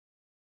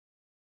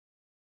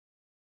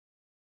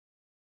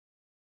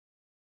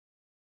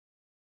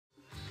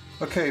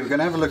Okay, we're going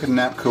to have a look at an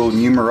app called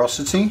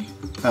Numerosity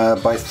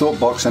by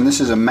Thoughtbox, and this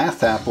is a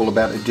math app all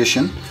about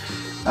addition.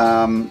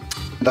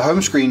 The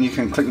home screen, you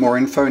can click more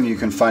info and you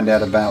can find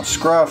out about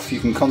Scruff, you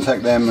can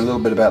contact them, a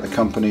little bit about the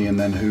company and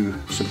then who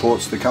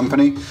supports the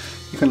company.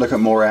 You can look at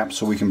more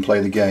apps or we can play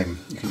the game.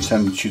 You can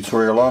turn the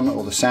tutorial on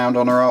or the sound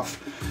on or off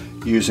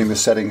using the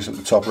settings at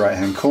the top right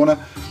hand corner.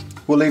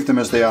 We'll leave them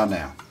as they are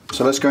now.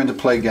 So let's go into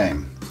play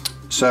game.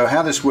 So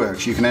how this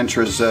works, you can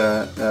enter as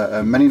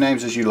many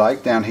names as you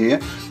like down here.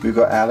 We've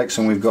got Alex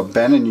and we've got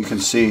Ben, and you can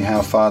see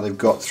how far they've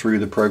got through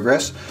the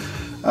progress.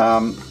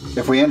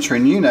 If we enter a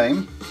new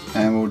name,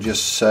 and we'll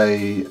just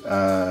say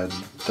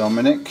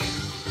Dominic,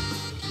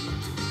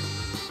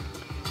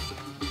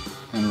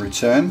 and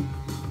return,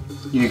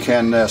 you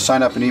can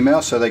sign up an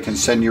email so they can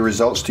send you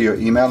results to your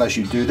email as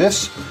you do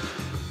this.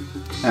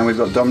 And we've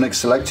got Dominic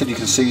selected. You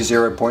can see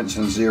 0 points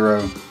and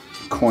 0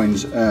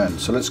 coins earned.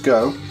 So let's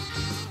go.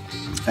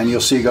 And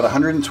you'll see you've got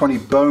 120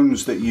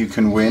 bones that you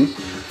can win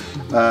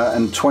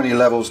and 20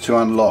 levels to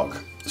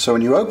unlock. So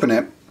when you open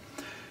it,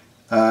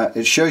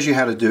 it shows you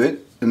how to do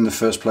it in the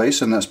first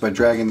place, and that's by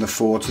dragging the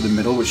 4 to the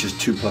middle, which is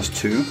 2 plus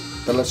 2.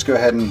 But let's go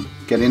ahead and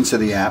get into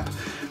the app.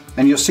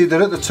 And you'll see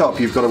that at the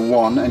top you've got a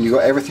 1 and you've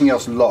got everything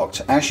else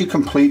locked. As you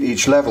complete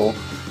each level,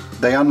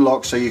 they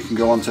unlock so you can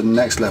go on to the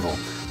next level.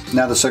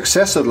 Now the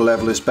success of the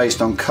level is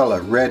based on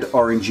color: red,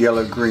 orange,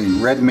 yellow,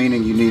 green. Red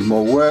meaning you need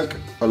more work,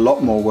 a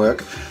lot more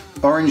work.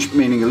 Orange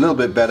meaning a little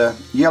bit better,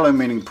 yellow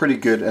meaning pretty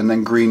good, and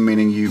then green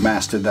meaning you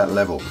mastered that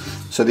level.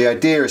 So the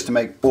idea is to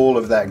make all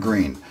of that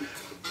green.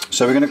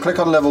 So we're going to click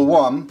on level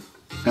 1.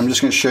 I'm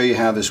just going to show you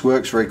how this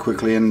works very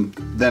quickly, and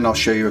then I'll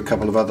show you a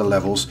couple of other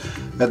levels.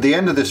 At the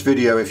end of this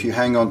video, if you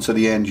hang on to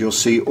the end, you'll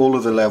see all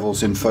of the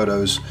levels in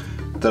photos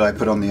that I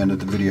put on the end of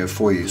the video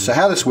for you. So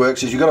how this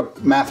works is you've got a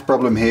math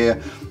problem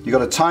here, you've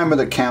got a timer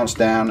that counts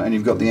down, and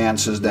you've got the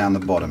answers down the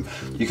bottom.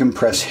 You can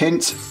press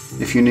hint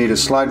if you need a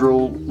slide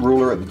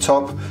ruler at the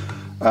top.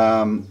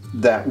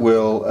 That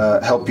will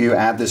help you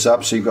add this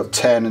up. So you've got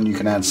 10 and you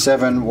can add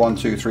 7, 1,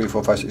 2, 3,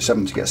 4, 5, 6,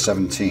 7 to get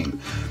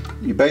 17.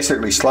 You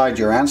basically slide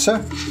your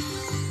answer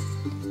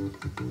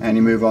and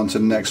you move on to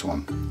the next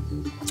one.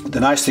 The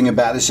nice thing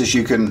about this is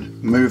you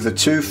can move the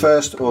 2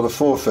 first or the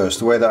 4 first.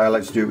 The way that I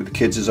like to do it with the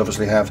kids is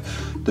obviously have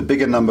the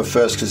bigger number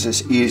first because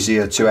it's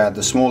easier to add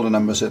the smaller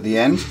numbers at the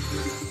end.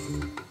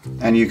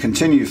 And you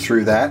continue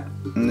through that,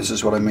 and this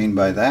is what I mean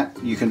by that.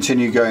 You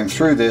continue going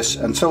through this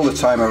until the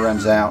timer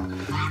runs out,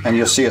 and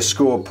you'll see a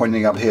score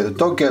pointing up here. The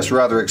dog gets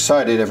rather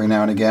excited every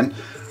now and again,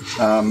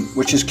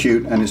 which is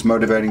cute and is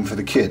motivating for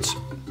the kids.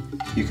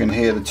 You can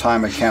hear the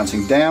timer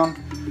counting down,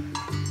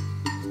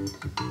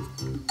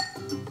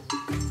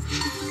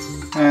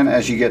 and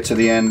as you get to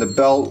the end, the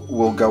bell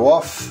will go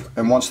off,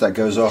 and once that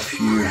goes off,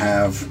 you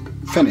have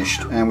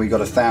finished, and we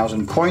got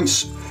 1,000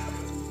 points.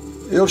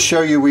 It'll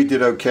show you we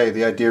did okay.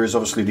 The idea is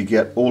obviously to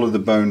get all of the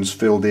bones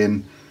filled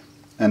in,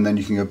 and then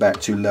you can go back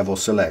to level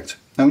select.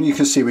 And you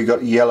can see we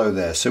got yellow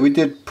there, so we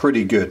did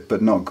pretty good,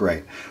 but not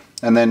great.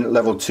 And then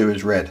level 2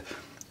 is red.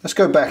 Let's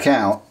go back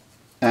out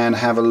and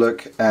have a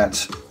look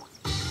at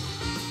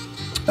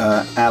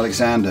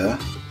Alexander.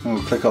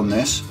 We'll click on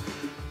this,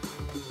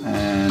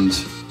 and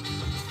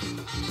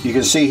you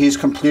can see he's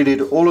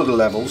completed all of the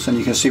levels, and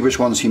you can see which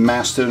ones he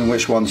mastered and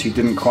which ones he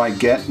didn't quite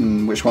get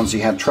and which ones he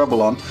had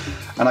trouble on.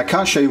 And I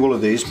can't show you all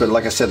of these, but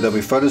like I said, there'll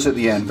be photos at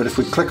the end. But if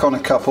we click on a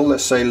couple,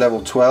 let's say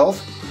level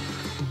 12,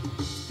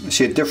 you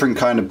see a different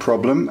kind of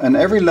problem, and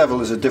every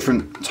level is a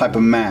different type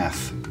of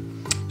math.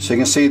 So you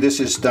can see this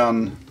is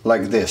done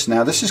like this.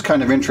 Now this is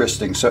kind of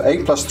interesting. So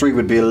 8 plus 3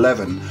 would be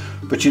 11,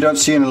 but you don't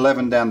see an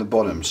 11 down the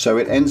bottom. So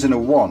it ends in a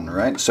 1,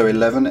 right? So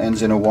 11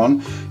 ends in a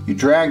 1. You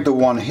drag the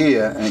 1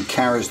 here and it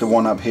carries the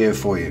 1 up here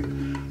for you.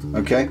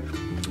 Okay?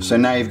 So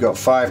now you've got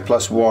 5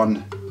 plus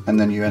 1, and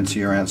then you enter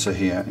your answer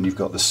here, and you've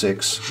got the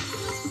 6.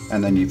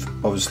 And then you've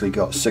obviously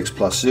got 6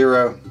 plus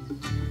 0,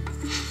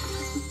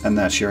 and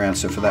that's your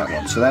answer for that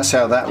one. So that's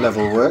how that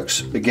level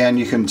works. Again,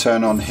 you can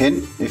turn on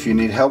hint if you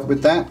need help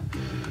with that.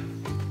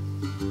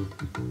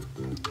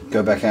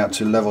 Go back out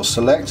to level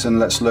select, and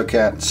let's look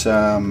at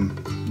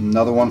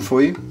another one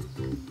for you.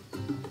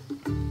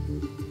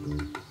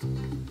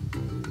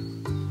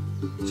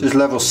 This is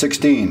level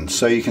 16,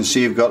 so you can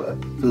see you've got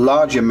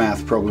larger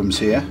math problems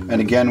here,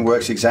 and again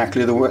works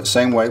exactly the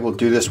same way. We'll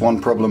do this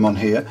one problem on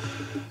here.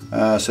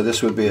 So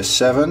this would be a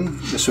 7,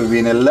 this would be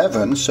an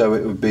 11, so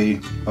it would be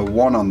a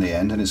 1 on the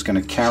end, and it's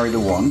going to carry the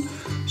 1.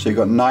 So you've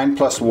got 9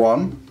 plus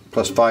 1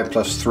 plus 5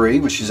 plus 3,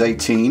 which is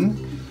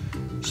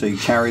 18. So you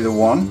carry the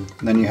 1,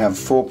 and then you have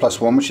 4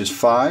 plus 1, which is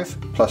 5,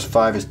 plus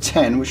 5 is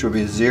 10, which would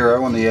be a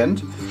 0 on the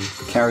end,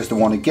 carries the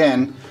 1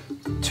 again.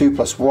 2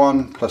 plus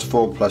 1 plus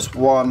 4 plus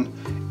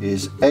 1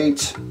 is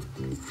 8,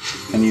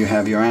 and you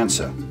have your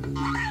answer.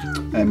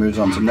 And moves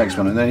on to the next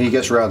one, and then he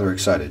gets rather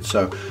excited.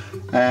 So,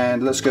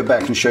 and let's go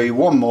back and show you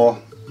one more.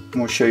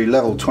 We'll show you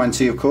level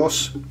 20, of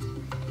course.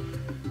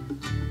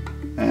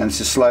 And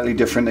this is slightly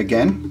different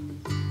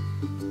again.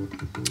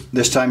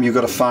 This time you've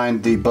got to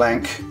find the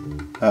blank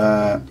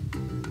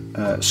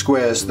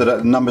squares that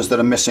are numbers that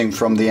are missing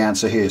from the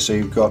answer here. So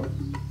you've got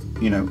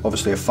you know,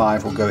 obviously a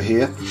 5 will go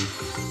here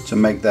to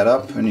make that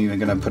up, and you're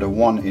going to put a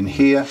 1 in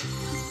here,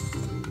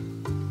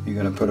 you're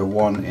going to put a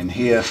 1 in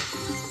here,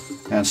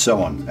 and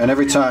so on. And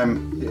every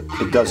time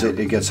it does it,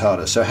 it gets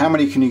harder. So how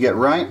many can you get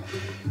right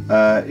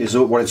is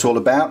what it's all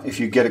about. If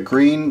you get a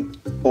green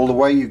all the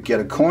way, you get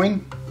a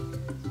coin.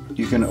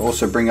 You can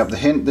also bring up the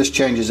hint. This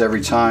changes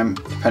every time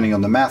depending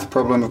on the math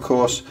problem, of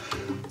course.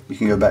 You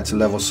can go back to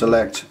level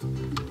select,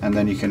 and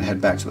then you can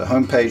head back to the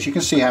home page. You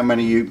can see how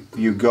many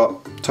you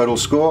got total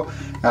score.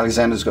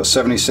 Alexander's got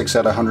 76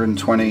 out of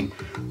 120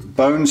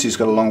 bones. He's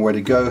got a long way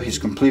to go. He's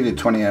completed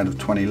 20 out of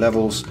 20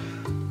 levels,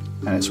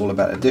 and it's all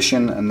about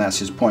addition, and that's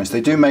his points.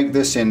 They do make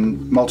this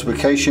in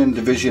multiplication,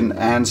 division,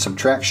 and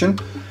subtraction,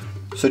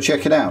 so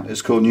check it out.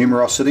 It's called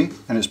Numerosity,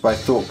 and it's by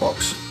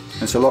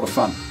Thoughtbox. It's a lot of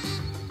fun.